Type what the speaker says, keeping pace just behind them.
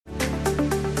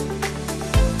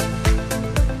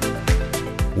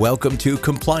Welcome to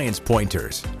Compliance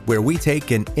Pointers, where we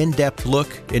take an in-depth look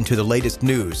into the latest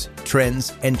news,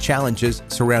 trends, and challenges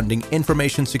surrounding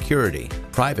information security,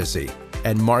 privacy,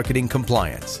 and marketing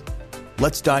compliance.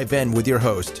 Let's dive in with your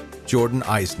host, Jordan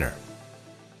Eisner.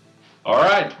 All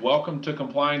right, welcome to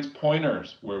Compliance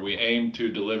Pointers, where we aim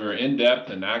to deliver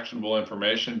in-depth and actionable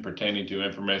information pertaining to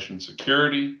information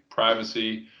security,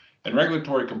 privacy, and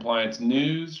regulatory compliance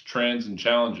news, trends, and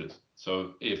challenges.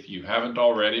 So if you haven't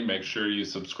already, make sure you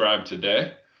subscribe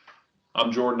today.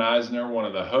 I'm Jordan Eisner, one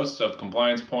of the hosts of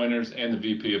Compliance Pointers and the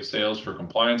VP of Sales for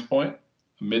Compliance Point,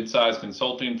 a mid-sized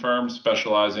consulting firm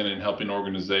specializing in helping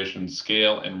organizations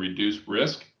scale and reduce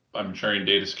risk by maturing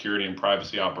data security and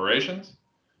privacy operations.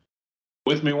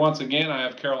 With me once again, I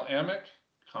have Carol Amick,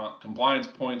 Compliance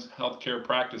Point's healthcare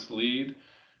practice lead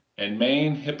and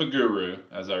main HIPAA guru,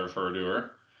 as I refer to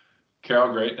her.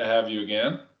 Carol, great to have you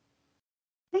again.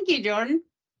 Thank you, Jordan.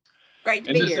 Great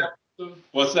to be here.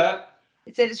 What's that?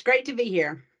 I said it's great to be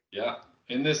here. Yeah.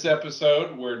 In this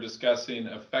episode, we're discussing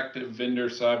effective vendor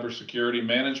cybersecurity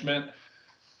management,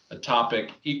 a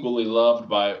topic equally loved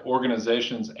by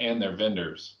organizations and their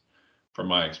vendors, from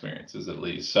my experiences at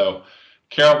least. So,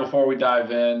 Carol, before we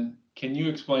dive in, can you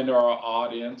explain to our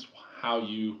audience how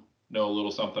you know a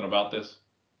little something about this?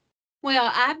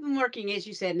 Well, I've been working, as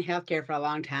you said, in healthcare for a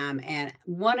long time, and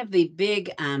one of the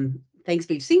big things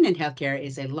we've seen in healthcare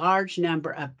is a large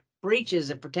number of breaches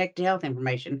of protected health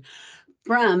information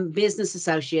from business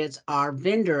associates or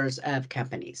vendors of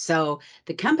companies. So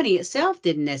the company itself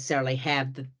didn't necessarily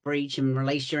have the breach and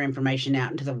release your information out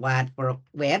into the wide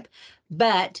web,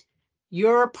 but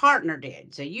your partner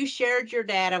did. So you shared your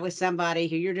data with somebody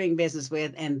who you're doing business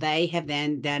with, and they have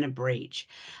then done a breach.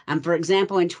 For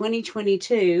example, in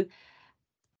 2022,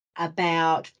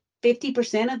 about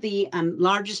 50% of the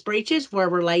largest breaches were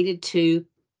related to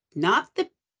not the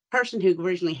person who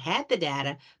originally had the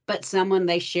data, but someone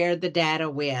they shared the data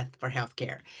with for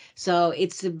healthcare. So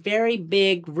it's a very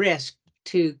big risk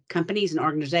to companies and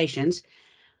organizations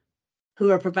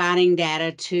who are providing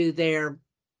data to their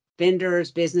vendors,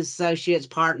 business associates,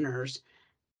 partners.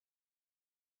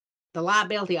 The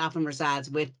liability often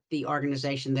resides with the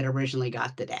organization that originally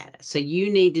got the data. So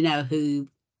you need to know who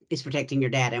is protecting your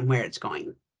data and where it's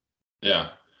going. Yeah.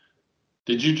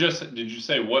 Did you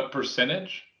say what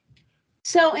percentage?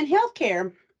 So in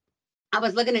healthcare, I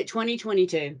was looking at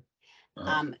 2022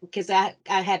 because I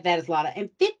had that as a lot of,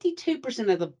 and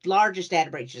 52% of the largest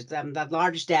data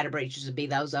breaches, would be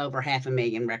those over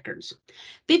 500,000 records.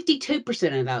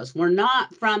 52% of those were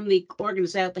not from the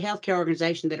healthcare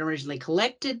organization that originally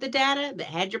collected the data that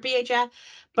had your PHI,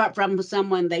 but from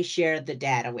someone they shared the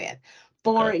data with.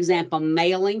 For example,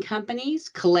 mailing companies,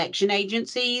 collection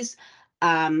agencies,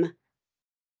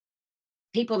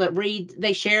 people that read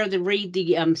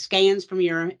the scans from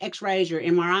your x-rays, your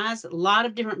MRIs, a lot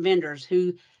of different vendors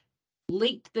who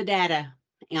leaked the data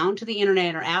onto the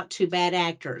internet or out to bad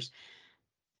actors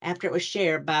after it was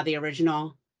shared by the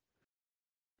original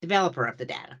developer of the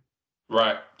data.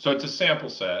 Right. So it's a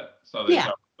sample set. It's not the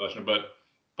entire question, but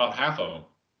about half of them.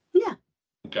 Yeah.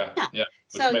 Okay. Yeah.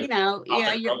 So,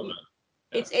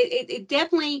 it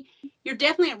definitely, you're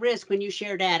definitely at risk when you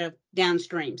share data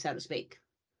downstream, so to speak.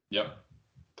 Yep.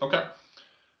 Okay.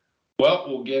 Well,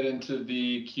 we'll get into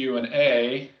the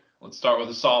Q&A. Let's start with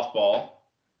a softball.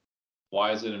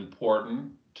 Why is it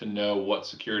important to know what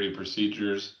security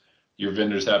procedures your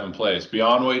vendors have in place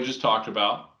beyond what you just talked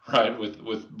about, right?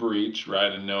 With breach,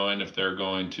 right? And knowing if they're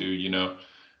going to,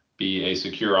 be a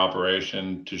secure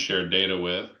operation to share data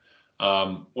with.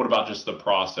 What about just the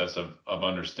process of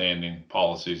understanding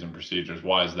policies and procedures?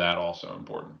 Why is that also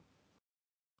important?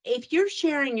 If you're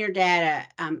sharing your data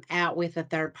out with a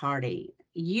third party,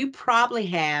 you probably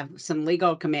have some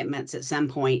legal commitments at some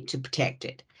point to protect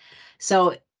it.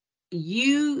 So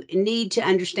you need to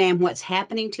understand what's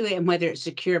happening to it and whether it's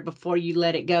secure before you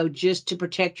let it go, just to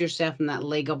protect yourself from that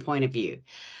legal point of view.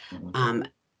 Mm-hmm.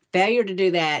 Failure to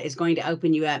do that is going to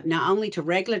open you up not only to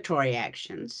regulatory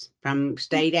actions from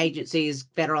state agencies,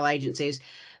 federal agencies,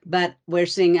 but we're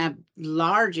seeing a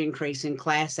large increase in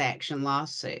class action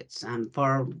lawsuits.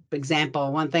 For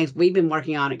example, one of the things we've been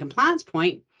working on at Compliance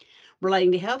Point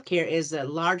relating to healthcare is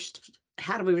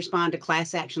how do we respond to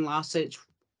class action lawsuits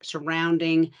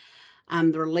surrounding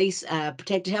the release of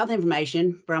protected health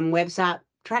information from website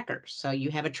trackers. So you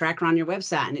have a tracker on your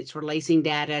website and it's releasing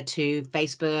data to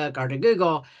Facebook or to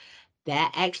Google.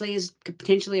 That actually is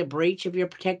potentially a breach of your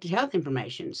protected health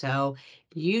information. So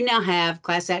you now have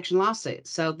class action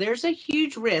lawsuits. So there's a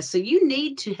huge risk. So you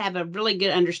need to have a really good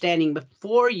understanding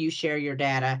before you share your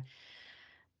data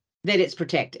that it's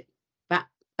protected. But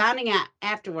finding out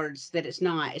afterwards that it's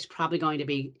not is probably going to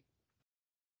be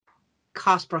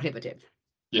cost prohibitive.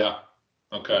 Yeah.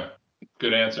 Okay.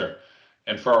 Good answer.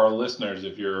 And for our listeners,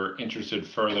 if you're interested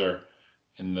further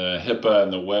in the HIPAA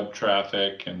and the web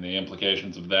traffic and the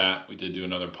implications of that, we did do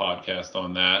another podcast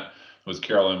on that. It was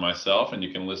Carol and myself, and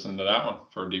you can listen to that one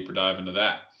for a deeper dive into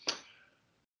that.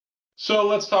 So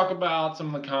let's talk about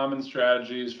some of the common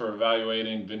strategies for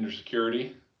evaluating vendor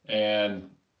security. And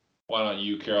why don't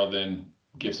you, Carol, then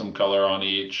give some color on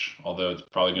each, although it's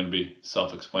probably going to be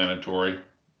self-explanatory.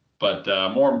 But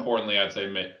more importantly, I'd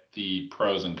say the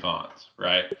pros and cons,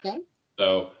 right? Okay.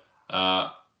 So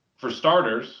for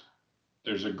starters,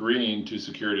 there's agreeing to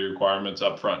security requirements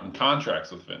up front in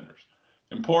contracts with vendors.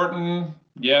 Important?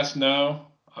 Yes, no?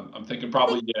 I'm thinking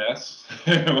probably yes.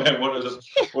 What are the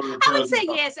I pros would say and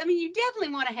cons? yes. I mean, you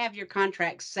definitely want to have your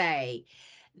contract say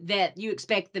that you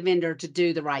expect the vendor to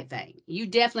do the right thing. You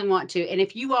definitely want to. And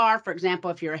if you are, for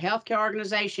example, if you're a healthcare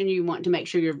organization, you want to make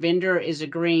sure your vendor is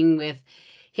agreeing with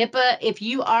HIPAA. If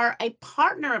you are a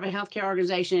partner of a healthcare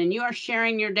organization and you are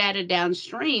sharing your data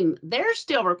downstream, they're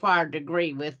still required to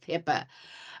agree with HIPAA.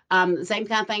 The same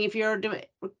kind of thing if you're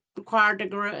required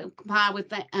to comply with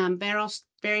the,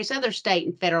 various other state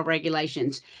and federal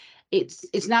regulations.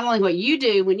 It's not only what you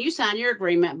do when you sign your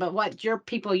agreement, but what your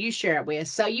people you share it with.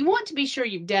 So you want to be sure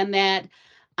you've done that.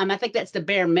 I think that's the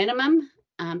bare minimum.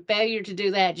 Failure to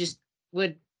do that just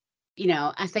would,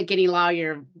 I think any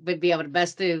lawyer would be able to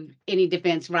bust through any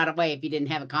defense right away if you didn't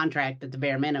have a contract at the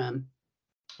bare minimum.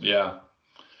 Yeah.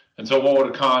 And so what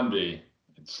would a con be?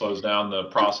 It slows down the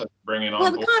process of bringing on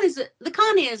Well, board. the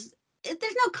con is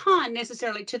there's no con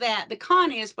necessarily to that. The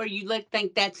con is where you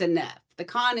think that's enough. The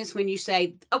con is when you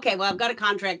say, okay, well, I've got a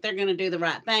contract. They're going to do the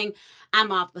right thing.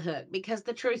 I'm off the hook, because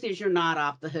the truth is you're not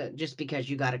off the hook just because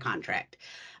you got a contract.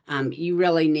 You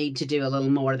really need to do a little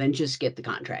more than just get the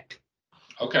contract.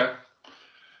 Okay.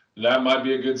 That might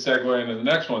be a good segue into the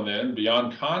next one then.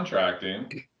 Beyond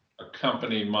contracting, a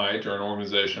company might, or an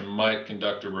organization might,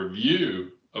 conduct a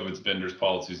review of its vendors'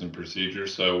 policies and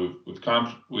procedures. So we've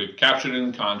captured it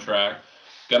in the contract,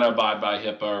 going to abide by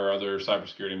HIPAA or other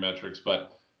cybersecurity metrics,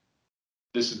 but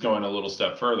this is going a little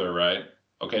step further, right?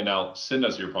 Okay, now send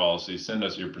us your policy, send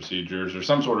us your procedures, or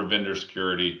some sort of vendor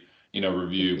security,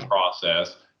 review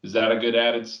process. Is that a good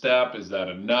added step? Is that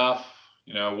enough?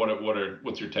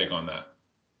 What's your take on that?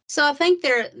 So I think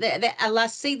I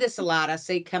see this a lot. I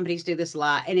see companies do this a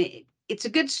lot, and it's a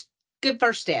good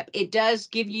first step. It does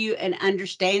give you an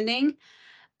understanding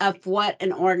of what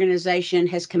an organization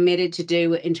has committed to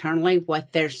do internally,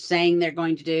 what they're saying they're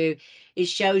going to do. It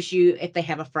shows you if they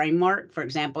have a framework. For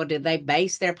example, did they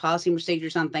base their policy and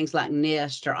procedures on things like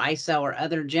NIST or ISO or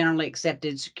other generally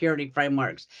accepted security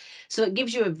frameworks? So it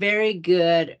gives you a very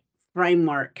good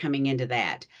framework coming into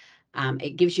that.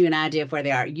 It gives you an idea of where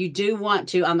they are. You do want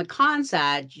to, on the con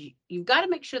side, you've got to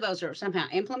make sure those are somehow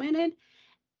implemented,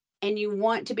 and you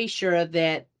want to be sure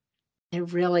that they're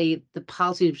really the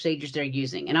policy and procedures they're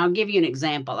using. And I'll give you an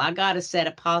example. I got a set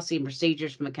of policy and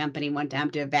procedures from a company one time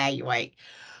to evaluate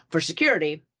for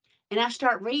security, and I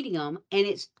start reading them, and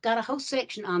it's got a whole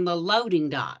section on the loading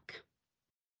dock.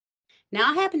 Now,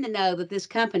 I happen to know that this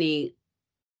company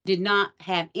did not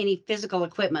have any physical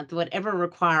equipment that would ever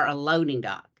require a loading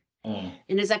dock.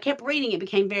 And as I kept reading, it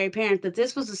became very apparent that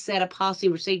this was a set of policy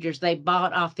and procedures they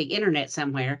bought off the internet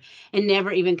somewhere and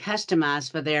never even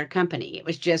customized for their company. It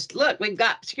was just, look, we've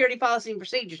got security policy and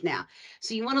procedures now.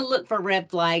 So you want to look for red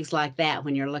flags like that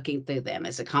when you're looking through them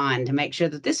as a con, to make sure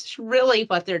that this is really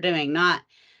what they're doing, not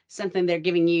something they're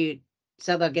giving you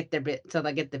so they'll get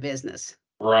the business.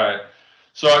 Right.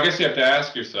 So I guess you have to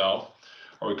ask yourself,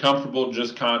 are we comfortable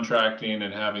just contracting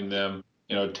and having them,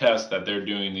 test that they're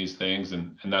doing these things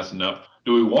and that's enough?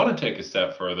 Do we want to take a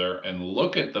step further and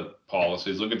look at the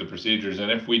policies, look at the procedures? And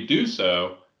if we do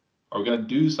so, are we going to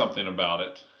do something about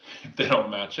it if they don't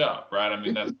match up, right? I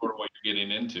mean, that's sort of what you're getting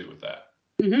into with that.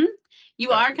 Mm-hmm.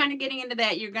 You are kind of getting into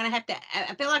that. You're going to have to,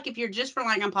 I feel like if you're just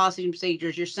relying on policies and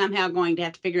procedures, you're somehow going to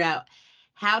have to figure out,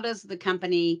 how does the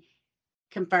company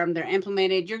confirm they're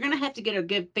implemented? You're going to have to get a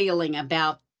good feeling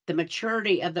about the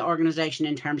maturity of the organization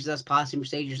in terms of those policy and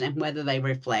procedures and whether they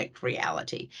reflect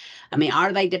reality. I mean,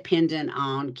 are they dependent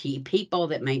on key people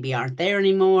that maybe aren't there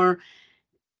anymore?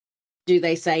 Do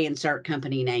they say insert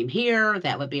company name here?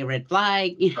 That would be a red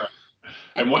flag. Right.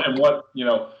 And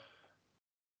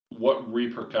what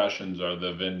repercussions are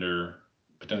the vendor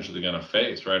potentially going to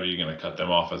face, right? Are you going to cut them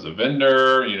off as a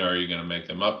vendor? Are you going to make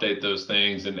them update those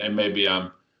things? And maybe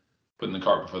I'm putting the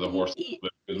cart before the horse.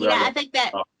 I think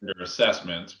that under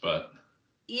assessments, but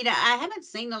I haven't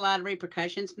seen a lot of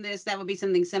repercussions from this. That would be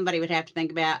something somebody would have to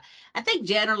think about. I think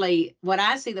generally what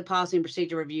I see the policy and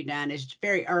procedure review done is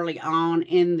very early on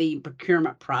in the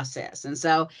procurement process. And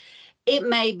so it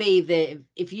may be that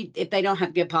if they don't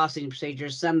have good policy and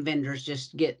procedures, some vendors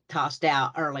just get tossed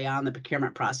out early on the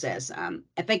procurement process.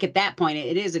 I think at that point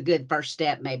it is a good first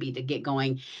step maybe to get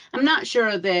going. I'm not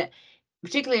sure that,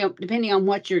 particularly depending on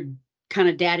what your kind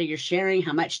of data you're sharing,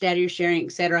 how much data you're sharing,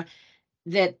 et cetera,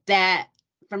 that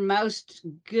for most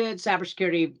good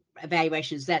cybersecurity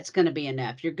evaluations, that's going to be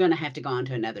enough. You're going to have to go on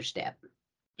to another step.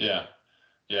 Yeah,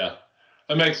 yeah,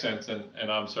 that makes sense.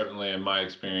 And I'm certainly, in my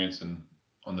experience and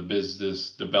on the business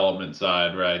development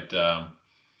side, right,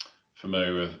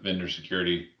 familiar with vendor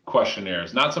security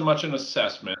questionnaires. Not so much an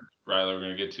assessment, right, that we're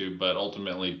going to get to, but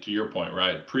ultimately, to your point,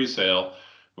 right, pre-sale,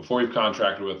 before you've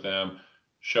contracted with them,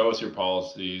 show us your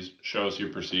policies, show us your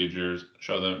procedures,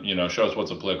 show them, show us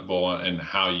what's applicable and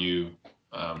how you,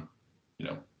 you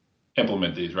know,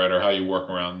 implement these, right, or how you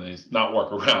work around these. Not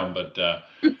work around, but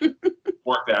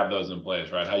work to have those in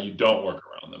place, right? How you don't work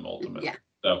around them ultimately. Yeah.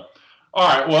 So, all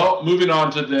right. Well, moving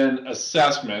on to then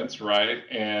assessments, right?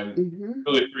 And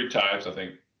really three types. I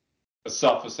think a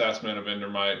self-assessment a vendor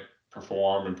might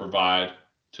perform and provide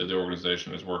to the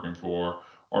organization is working for,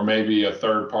 or maybe a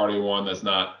third-party one that's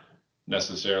not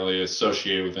necessarily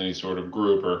associated with any sort of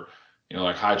group or,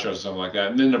 like HITRUST or something like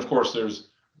that. And then, of course, there's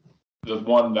the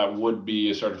one that would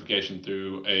be a certification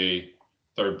through a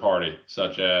third party,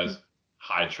 such as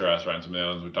HITRUST, right? And some of the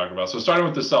others we talked about. So starting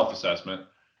with the self-assessment,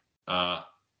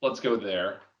 let's go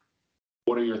there.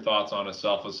 What are your thoughts on a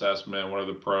self-assessment? What are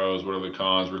the pros? What are the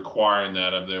cons requiring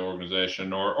that of the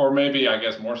organization? Or maybe, I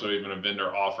guess, more so even a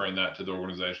vendor offering that to the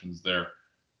organizations they're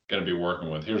going to be working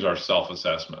with. Here's our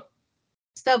self-assessment.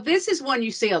 So this is one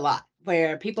you see a lot,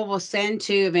 where people will send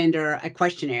to a vendor a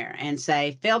questionnaire and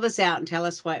say, fill this out and tell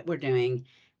us what we're doing.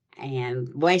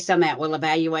 And based on that, we'll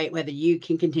evaluate whether you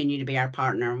can continue to be our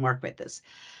partner and work with us.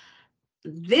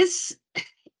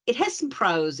 It has some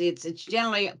pros. It's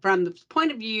generally, from the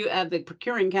point of view of the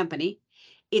procuring company,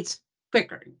 it's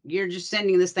quicker. You're just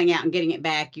sending this thing out and getting it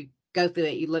back. You go through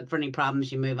it, you look for any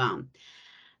problems, you move on.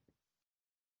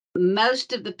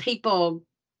 Most of the people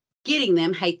getting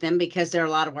them hate them because they're a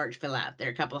lot of work to fill out. They're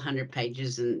a couple of hundred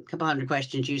pages and a couple hundred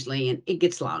questions usually, and it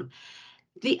gets long.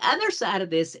 The other side of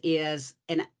this is,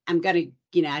 and I'm going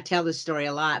to, I tell this story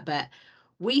a lot, but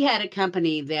we had a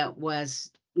company that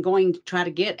was going to try to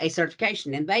get a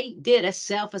certification, and they did a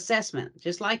self-assessment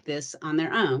just like this on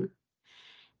their own.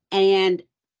 And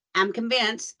I'm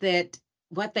convinced that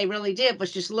what they really did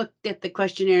was just looked at the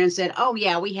questionnaire and said, oh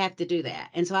yeah, we have to do that.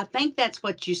 And so I think that's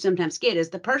what you sometimes get, is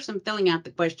the person filling out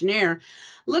the questionnaire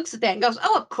looks at that and goes,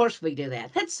 oh, of course we do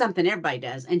that. That's something everybody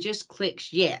does, and just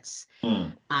clicks yes.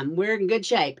 We're in good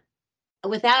shape,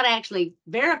 without actually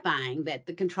verifying that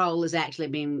the control is actually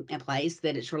being in place,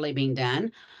 that it's really being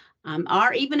done.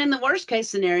 Or even in the worst case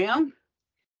scenario,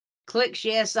 clicks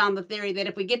yes on the theory that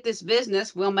if we get this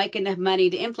business, we'll make enough money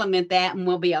to implement that and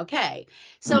we'll be okay.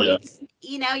 So it's,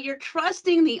 you're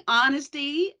trusting the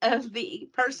honesty of the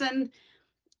person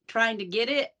trying to get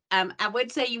it. I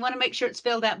would say you want to make sure it's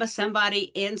filled out by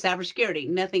somebody in cybersecurity.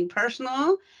 Nothing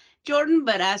personal, Jordan,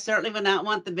 but I certainly would not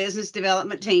want the business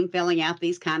development team filling out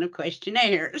these kind of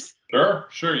questionnaires.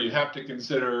 Sure. You have to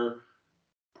consider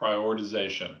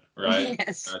prioritization, right?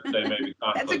 Yes. Maybe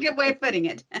that's a good way of putting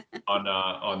it.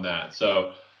 on that.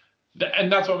 So,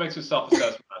 and that's what makes a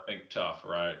self-assessment, I think, tough,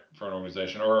 right, for an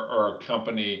organization or a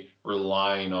company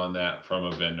relying on that from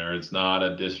a vendor. It's not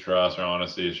a distrust or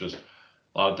honesty. It's just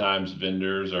a lot of times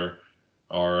vendors are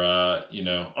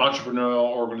entrepreneurial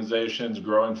organizations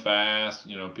growing fast,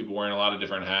 people wearing a lot of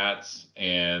different hats,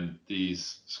 and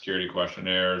these security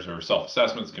questionnaires or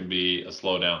self-assessments can be a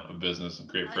slowdown of business and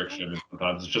create friction. And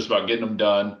sometimes it's just about getting them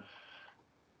done,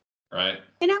 right?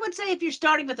 And I would say if you're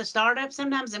starting with a startup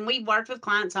sometimes, and we've worked with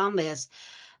clients on this,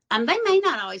 they may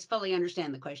not always fully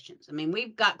understand the questions. I mean,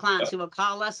 we've got clients who will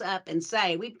call us up and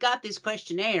say, we've got this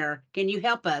questionnaire, can you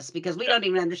help us? Because we don't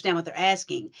even understand what they're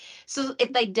asking. So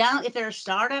if they're a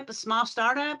startup, a small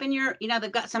startup, and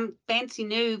they've got some fancy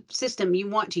new system you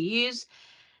want to use,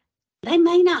 they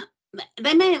may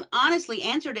have honestly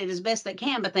answered it as best they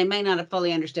can, but they may not have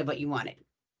fully understood what you wanted.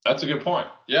 That's a good point.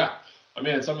 Yeah. I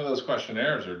mean, some of those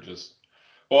questionnaires are just,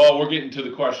 well, we're getting to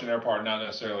the questionnaire part, not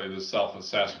necessarily the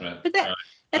self-assessment. But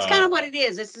that's kind of what it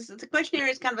is. The questionnaire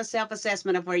is kind of a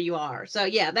self-assessment of where you are. So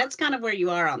yeah, that's kind of where you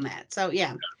are on that. So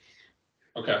yeah.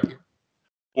 Okay.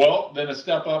 Well, then a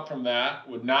step up from that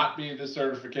would not be the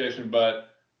certification,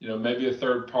 but maybe a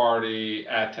third-party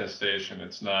attestation.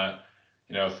 It's not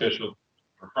official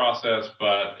process,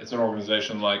 but it's an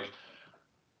organization like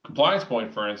Compliance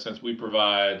Point, for instance. We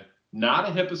provide not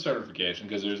a HIPAA certification,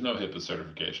 because there's no HIPAA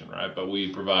certification, right? But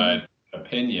we provide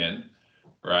opinion,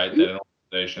 right? That an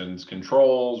organization's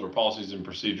controls or policies and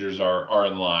procedures are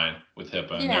in line with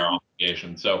HIPAA and their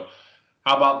obligations. So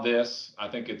how about this? I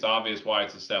think it's obvious why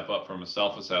it's a step up from a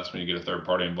self-assessment. You get a third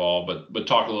party involved, but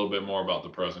talk a little bit more about the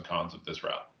pros and cons of this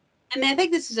route. I mean, I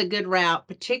think this is a good route,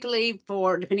 particularly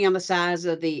for depending on the size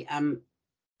of the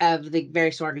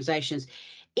various organizations.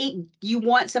 You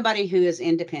want somebody who is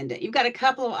independent. You've got a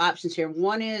couple of options here.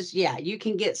 One is, you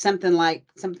can get something like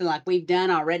we've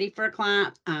done already for a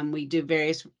client. We do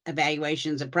various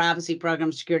evaluations of privacy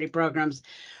programs, security programs,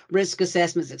 risk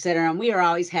assessments, et cetera. And we are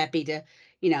always happy to,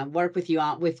 work with you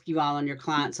all and your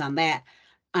clients on that.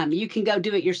 You can go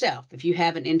do it yourself. If you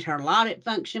have an internal audit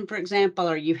function, for example,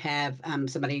 or you have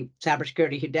somebody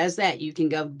cybersecurity who does that, you can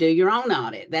go do your own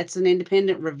audit. That's an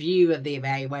independent review of the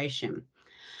evaluation.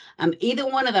 Either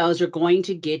one of those are going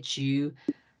to get you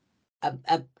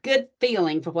a good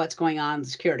feeling for what's going on in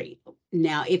security.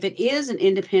 Now, if it is an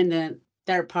independent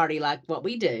third party like what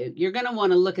we do, you're going to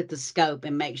want to look at the scope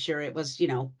and make sure it was,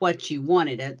 what you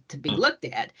wanted it to be looked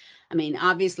at. I mean,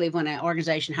 obviously, when an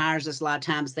organization hires us, a lot of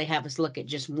times they have us look at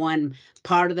just one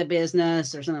part of the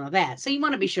business or something like that. So you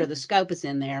want to be sure the scope is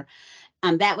in there.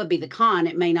 That would be the con.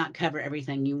 It may not cover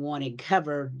everything you wanted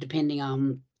covered, depending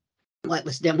on what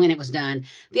was done, when it was done.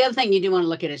 The other thing you do want to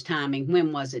look at is timing.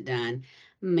 When was it done?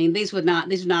 I mean, these are not,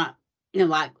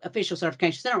 like official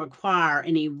certifications. They don't require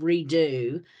any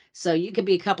redo. So you could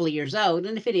be a couple of years old.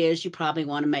 And if it is, you probably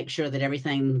want to make sure that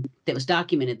everything that was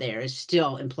documented there is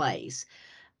still in place.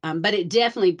 But it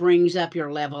definitely brings up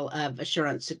your level of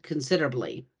assurance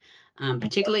considerably.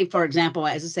 Particularly, for example,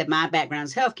 as I said, my background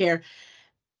is healthcare,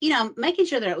 making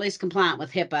sure they're at least compliant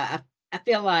with HIPAA. I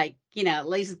feel like, at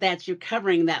least that's you're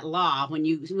covering that law. When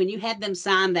you had them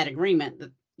sign that agreement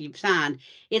that you've signed,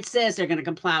 it says they're going to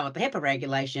comply with the HIPAA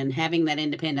regulation. Having that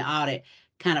independent audit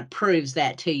kind of proves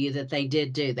that to you that they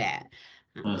did do that.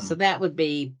 So that would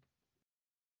be,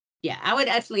 I would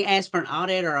actually ask for an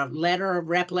audit or a letter, a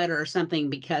rep letter or something,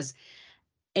 because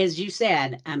as you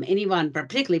said, anyone,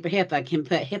 particularly for HIPAA, can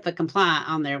put HIPAA compliant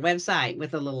on their website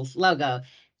with a little logo.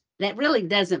 That really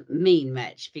doesn't mean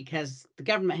much because the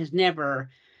government has never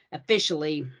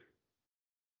officially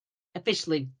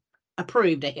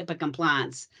approved a HIPAA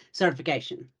compliance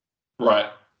certification. Right.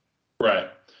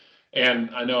 And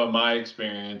I know in my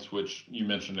experience, which you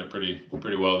mentioned it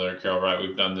pretty well there, Carol, right?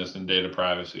 We've done this in data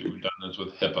privacy. We've done this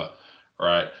with HIPAA,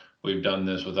 right? We've done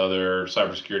this with other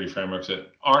cybersecurity frameworks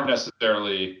that aren't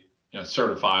necessarily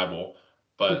certifiable,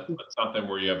 but something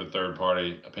where you have a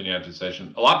third-party opinion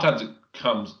attestation. A lot of times it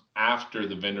comes after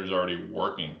the vendor's already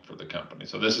working for the company.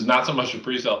 So this is not so much a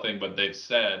pre-sale thing, but they've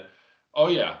said, oh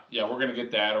yeah, we're going to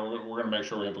get that, or we're going to make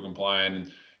sure we're HIPAA compliant,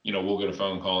 and we'll get a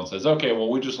phone call and says, okay, well,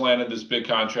 we just landed this big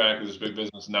contract with this big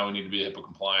business, and now we need to be HIPAA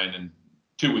compliant in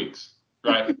 2 weeks,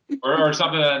 right? or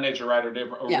something of that nature, right? Or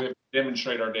we have to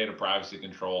demonstrate our data privacy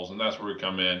controls, and that's where we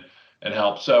come in and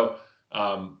help. So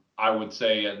I would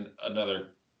say another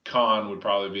con would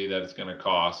probably be that it's going to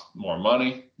cost more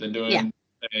money than doing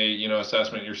a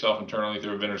assessment yourself internally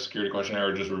through a vendor security questionnaire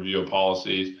or just review of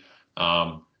policies,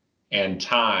 and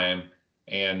time,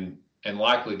 and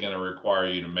likely going to require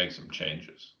you to make some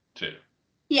changes too.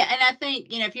 Yeah, and I think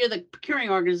if you're the procuring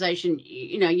organization,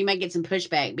 you may get some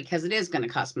pushback because it is going to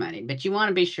cost money, but you want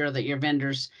to be sure that your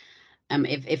vendors,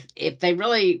 if they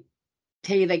really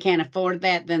tell you they can't afford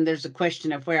that, then there's a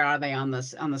question of where are they on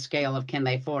the scale of can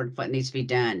they afford what needs to be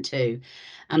done too.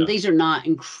 These are not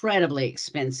incredibly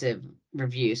expensive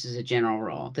reviews as a general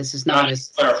rule. This is not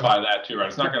as clarify that too, right?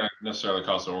 It's not going to necessarily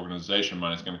cost the organization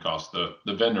money. It's going to cost the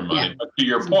vendor money. Yeah. But to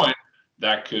your point,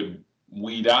 that could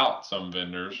weed out some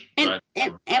vendors, right?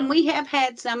 And we have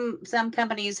had some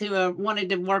companies who have wanted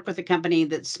to work with a company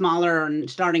that's smaller and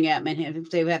starting up, and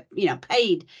they have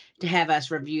paid to have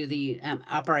us review the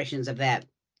operations of that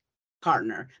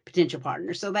potential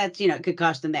partner. So that's it could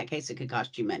cost, in that case, it could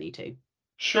cost you money too.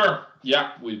 Sure.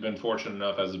 Yeah, we've been fortunate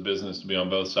enough as a business to be on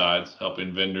both sides,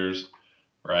 helping vendors,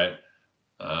 right,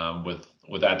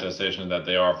 with attestation that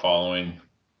they are following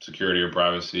security or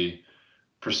privacy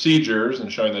procedures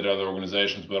and showing that to other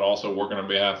organizations, but also working on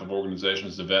behalf of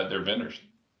organizations to vet their vendors.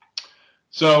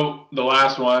 So the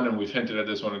last one, and we've hinted at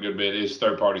this one a good bit, is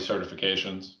third-party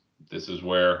certifications. This is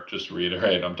where, just to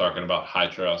reiterate, I'm talking about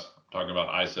HITRUST, I'm talking about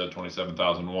ISO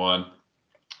 27001.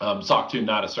 SOC 2,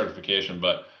 not a certification,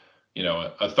 but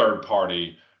a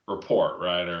third-party report,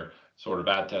 right, or sort of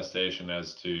attestation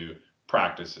as to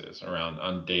practices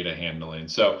around data handling.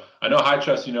 So I know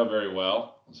HITRUST very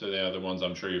well. So the other ones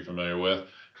I'm sure you're familiar with.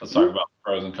 Let's talk about the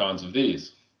pros and cons of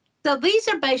these. So these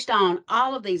are based on,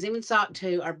 all of these, even SOC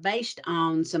 2, are based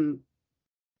on some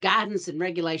guidance and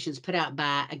regulations put out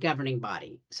by a governing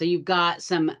body. So you've got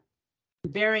some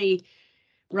very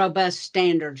robust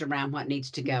standards around what needs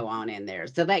to go on in there.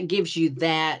 So that gives you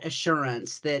that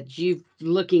assurance that you're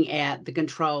looking at the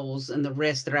controls and the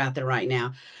risks that are out there right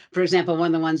now. For example, one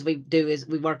of the ones we do is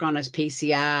we work on is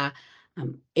PCI.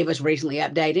 It was recently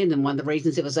updated, and one of the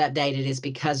reasons it was updated is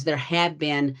because there have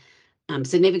been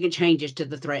significant changes to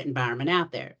the threat environment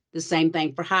out there. The same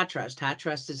thing for HITRUST.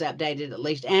 HITRUST is updated at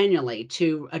least annually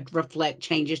to reflect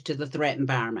changes to the threat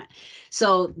environment.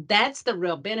 So that's the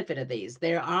real benefit of these.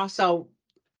 They're also,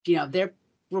 they're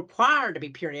required to be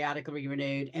periodically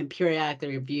renewed and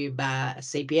periodically reviewed by a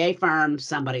CPA firm,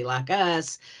 somebody like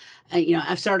us,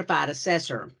 a certified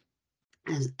assessor.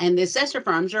 And the assessor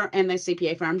firms and the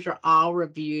CPA firms are all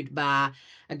reviewed by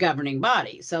a governing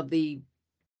body. So the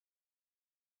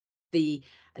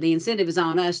incentive is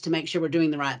on us to make sure we're doing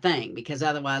the right thing, because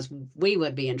otherwise we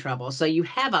would be in trouble. So you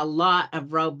have a lot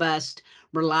of robust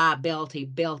reliability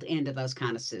built into those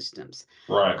kind of systems.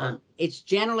 Right. It's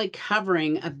generally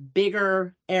covering a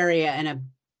bigger area and a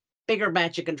bigger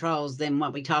batch of controls than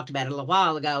what we talked about a little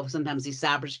while ago. Sometimes these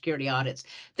cybersecurity audits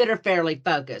that are fairly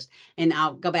focused. And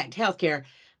I'll go back to healthcare.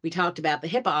 We talked about the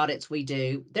HIPAA audits we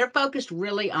do. They're focused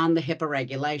really on the HIPAA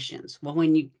regulations. Well,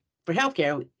 for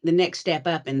healthcare, the next step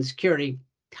up in the security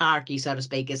hierarchy, so to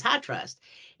speak, is HITRUST.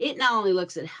 It not only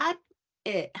looks at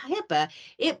HIPAA,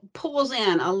 it pulls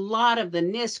in a lot of the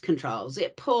NIST controls.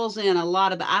 It pulls in a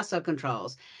lot of the ISO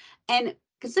controls. And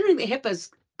considering that HIPAA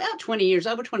is about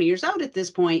over 20 years old at this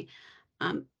point,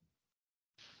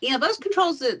 those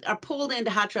controls that are pulled into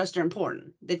HITRUST are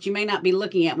important that you may not be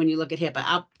looking at when you look at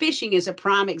HIPAA. Phishing is a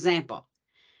prime example.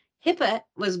 HIPAA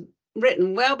was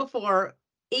written well before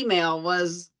email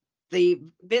was the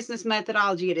business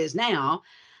methodology it is now.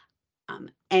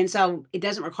 And so it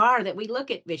doesn't require that we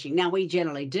look at phishing. Now, we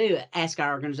generally do ask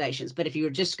our organizations, but if you were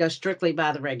just go strictly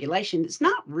by the regulation, it's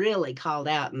not really called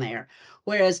out in there.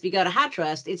 Whereas if you go to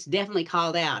HITRUST, it's definitely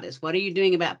called out as what are you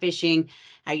doing about phishing?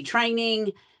 Are you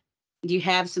training? Do you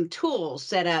have some tools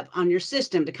set up on your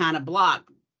system to kind of block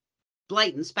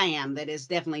blatant spam that is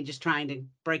definitely just trying to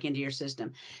break into your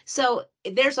system? So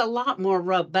there's a lot more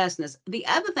robustness. The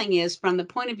other thing is, from the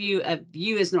point of view of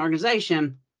you as an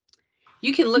organization,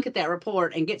 you can look at that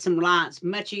report and get some reliance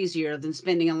much easier than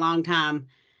spending a long time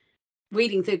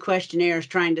reading through questionnaires,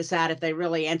 trying to decide if they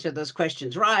really answer those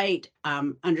questions right,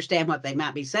 understand what they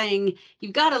might be saying.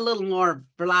 You've got a little more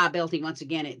reliability. Once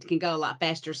again, it can go a lot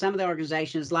faster. Some of the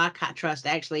organizations like HITRUST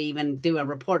actually even do a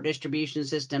report distribution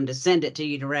system to send it to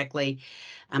you directly,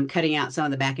 cutting out some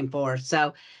of the back and forth.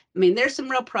 So, there's some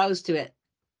real pros to it.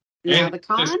 Now, the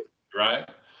con? Right.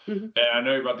 Mm-hmm. And I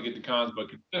know you're about to get to cons, but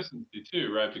consistency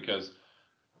too, right? Because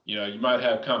you might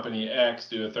have company X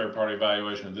do a third-party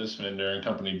evaluation of this vendor, and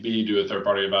company B do a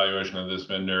third-party evaluation of this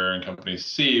vendor, and company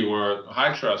C, where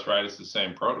HITRUST, right, it's the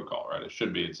same protocol, right? It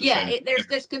should be. It's the same.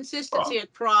 There's consistency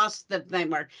across the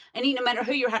framework, and no matter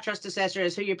who your HITRUST assessor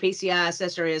is, who your PCI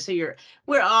assessor is,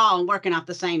 we're all working off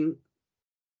the same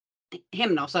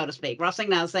hymnal, so to speak. We're all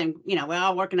singing out the same. We're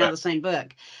all working out of the same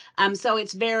book. So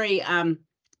it's very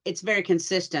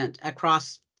consistent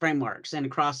across frameworks and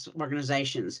across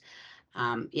organizations.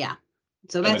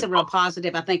 So that's a real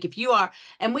positive. I think if you are,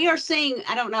 and we are seeing,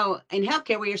 I don't know, in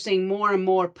healthcare, we are seeing more and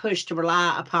more push to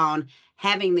rely upon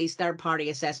having these third-party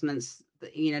assessments,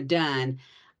 done,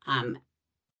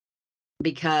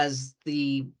 because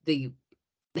the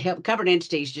covered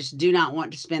entities just do not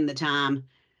want to spend the time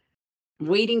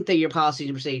reading through your policies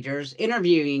and procedures,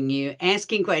 interviewing you,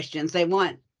 asking questions. They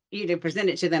want you to present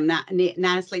it to them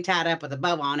nicely tied up with a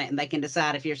bow on it, and they can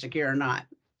decide if you're secure or not.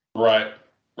 Right.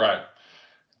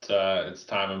 It's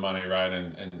time and money, right?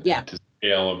 And to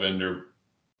scale a vendor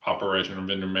operation or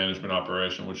vendor management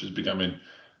operation, which is becoming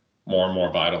more and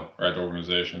more vital, right? To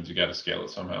organizations, you got to scale it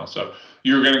somehow. So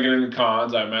you're going to get into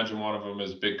cons. I imagine one of them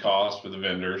is big cost for the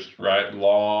vendors, right?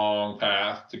 Long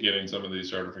path to getting some of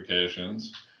these certifications.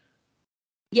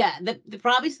 Yeah,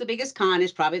 probably the biggest con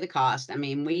is probably the cost.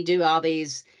 We do all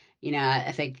these.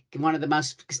 I think one of the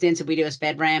most extensive we do is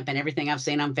FedRAMP, and everything I've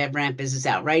seen on FedRAMP is it's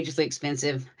outrageously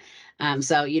expensive.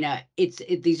 So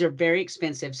these are very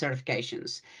expensive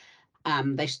certifications.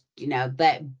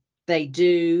 They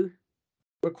do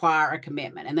require a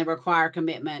commitment, and they require a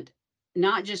commitment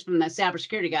not just from the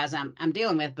cybersecurity guys I'm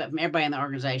dealing with, but from everybody in the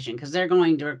organization, because they're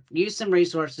going to use some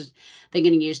resources, they're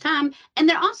going to use time, and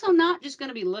they're also not just going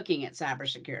to be looking at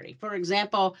cybersecurity. For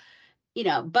example,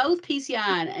 both PCI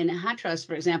and HITRUST,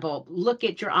 for example, look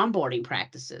at your onboarding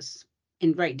practices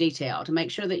in great detail to make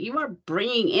sure that you are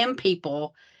bringing in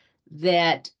people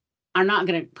that are not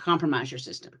going to compromise your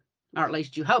system. or at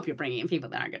least you hope you're bringing in people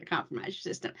that aren't going to compromise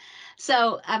your system.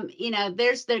 So,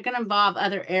 they're going to involve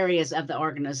other areas of the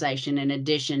organization in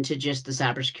addition to just the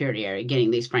cybersecurity area,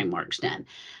 getting these frameworks done.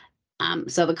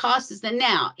 So the cost is then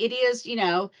now it is,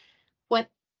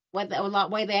 what the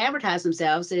way they advertise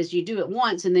themselves is you do it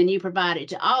once and then you provide it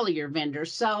to all of your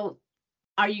vendors. So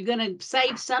are you going to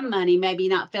save some money, maybe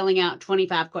not filling out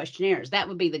 25 questionnaires? That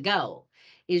would be the goal,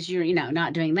 is you're,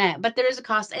 not doing that. But there is a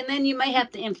cost, and then you may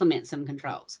have to implement some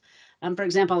controls. For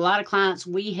example, a lot of clients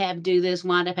we have do this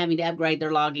wind up having to upgrade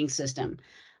their logging system,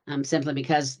 simply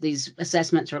because these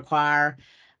assessments require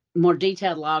more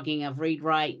detailed logging of read,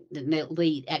 write,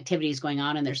 delete activities going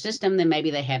on in their system than maybe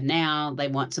they have now. They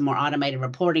want some more automated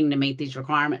reporting to meet these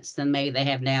requirements than maybe they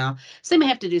have now. So they may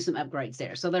have to do some upgrades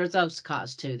there. So there's those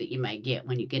costs too that you may get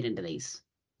when you get into these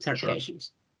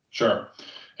certifications. Sure.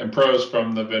 And pros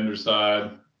from the vendor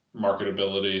side,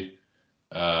 marketability,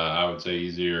 I would say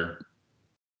easier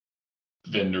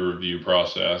vendor review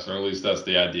process, or at least that's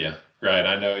the idea, right?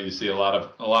 I know you see a lot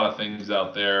of things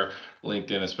out there,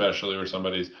 LinkedIn especially, where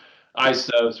somebody's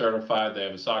ISO certified, they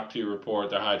have a SOC 2 report,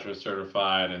 they're HITRUST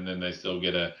certified, and then they still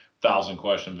get a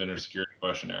 1,000-question vendor security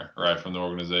questionnaire, right, from the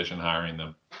organization hiring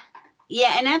them.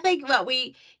 Yeah, and I think what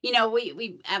I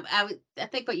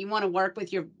think what you want to work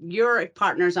with your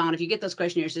partners on, if you get those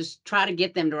questionnaires, is try to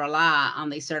get them to rely on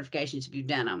these certifications if you've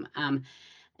done them.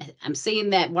 I'm seeing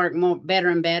that work better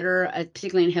and better,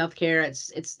 particularly in healthcare.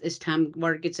 It's time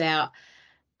word gets out.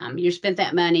 You spent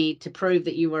that money to prove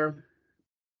that you were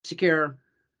secure.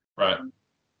 Right.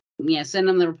 Yeah, send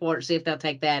them the report, see if they'll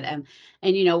take that. And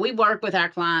we work with our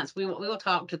clients. We will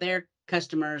talk to their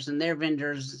customers and their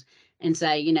vendors and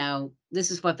say,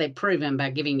 this is what they've proven by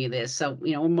giving you this. So,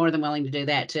 we're more than willing to do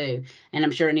that too. And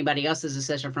I'm sure anybody else's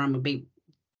assessor firm would be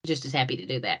just as happy to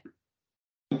do that.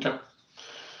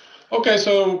 Okay,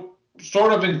 so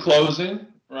sort of in closing,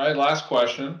 right? Last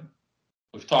question.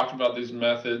 We've talked about these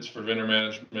methods for vendor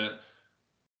management.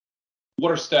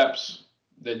 What are steps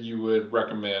that you would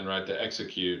recommend, right, to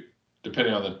execute,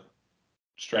 depending on the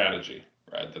strategy,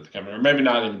 right, that the company, or maybe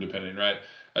not even depending, right?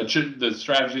 The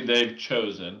strategy they've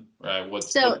chosen, right? What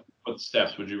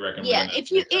steps would you recommend? Yeah,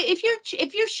 if you're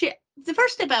the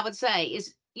first step I would say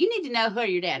is you need to know where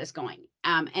your data is going.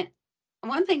 And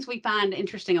one of the things we find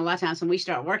interesting a lot of times when we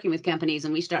start working with companies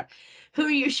and who are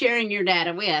you sharing your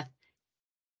data with?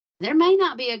 There may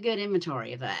not be a good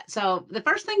inventory of that. So the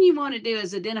first thing you want to do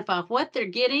is identify what they're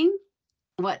getting,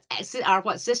 what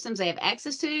systems they have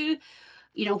access to,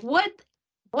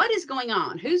 what is going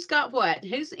on, who's got what,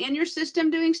 who's in your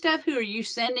system doing stuff, who are you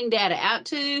sending data out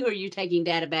to, who are you taking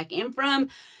data back in from.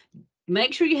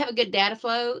 Make sure you have a good data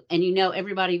flow and you know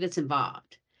everybody that's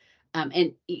involved.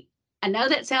 And I know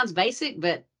that sounds basic,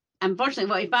 but unfortunately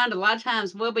what we find a lot of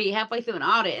times, we'll be halfway through an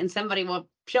audit and somebody will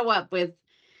show up with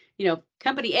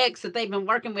company X that they've been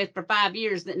working with for 5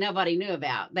 years that nobody knew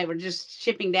about. They were just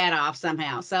shipping data off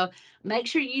somehow. So make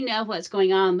sure you know what's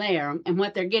going on there and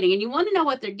what they're getting. And you want to know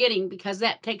what they're getting because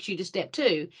that takes you to step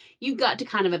 2. You've got to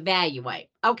kind of evaluate.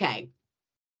 Okay,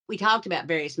 we talked about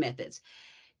various methods.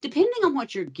 Depending on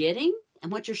what you're getting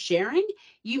and what you're sharing,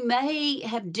 you may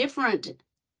have different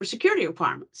security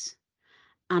requirements.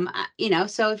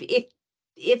 So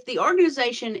if the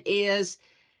organization is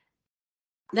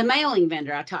the mailing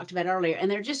vendor I talked about earlier, and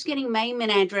they're just getting name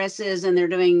and addresses and they're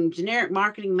doing generic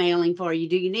marketing mailing for you,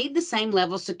 do you need the same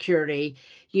level of security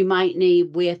you might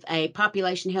need with a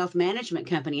population health management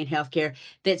company in healthcare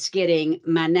that's getting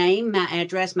my name, my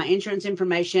address, my insurance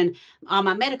information, all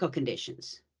my medical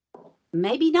conditions?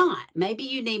 Maybe not. Maybe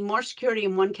you need more security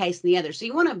in one case than the other. So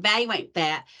you want to evaluate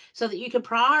that so that you can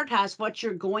prioritize what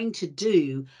you're going to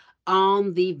do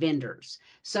on the vendors.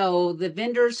 So the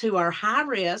vendors who are high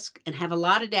risk and have a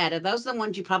lot of data, those are the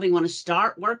ones you probably want to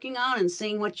start working on and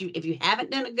seeing if you haven't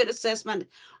done a good assessment,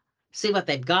 see what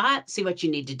they've got, see what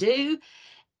you need to do.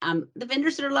 The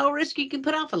vendors that are low risk, you can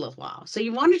put off a little while. So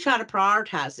you want to try to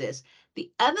prioritize this.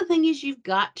 The other thing is you've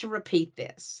got to repeat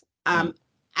this.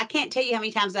 I can't tell you how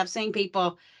many times I've seen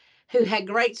people who had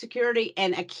great security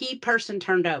and a key person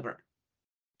turned over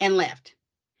and left.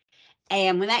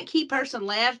 And when that key person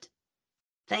left,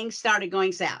 things started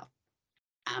going south.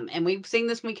 And we've seen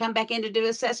this when we come back in to do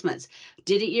assessments.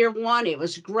 Did it year 1, it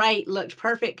was great, looked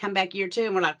perfect. Come back year 2,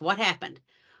 and we're like, what happened?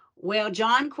 Well,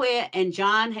 John quit, and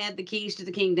John had the keys to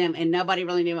the kingdom, and nobody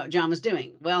really knew what John was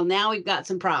doing. Well, now we've got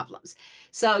some problems.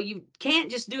 So you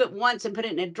can't just do it once and put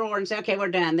it in a drawer and say, okay, we're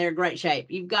done. They're in great shape.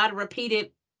 You've got to repeat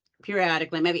it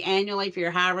periodically, maybe annually for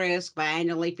your high risk,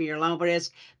 biannually for your low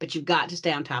risk, but you've got to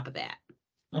stay on top of that.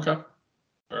 Okay.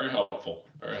 Very helpful.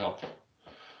 Very helpful.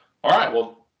 All right.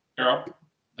 Well, Carol,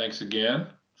 thanks again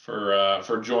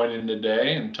for joining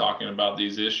today and talking about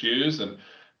these issues. And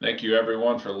thank you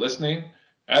everyone for listening.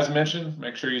 As mentioned,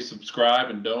 make sure you subscribe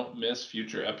and don't miss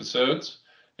future episodes.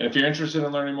 And if you're interested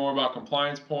in learning more about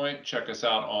Compliance Point, check us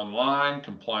out online,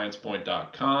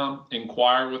 compliancepoint.com.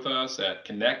 Inquire with us at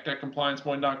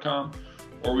connect@compliancepoint.com,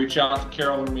 or reach out to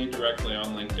Carol or me directly on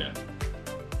LinkedIn.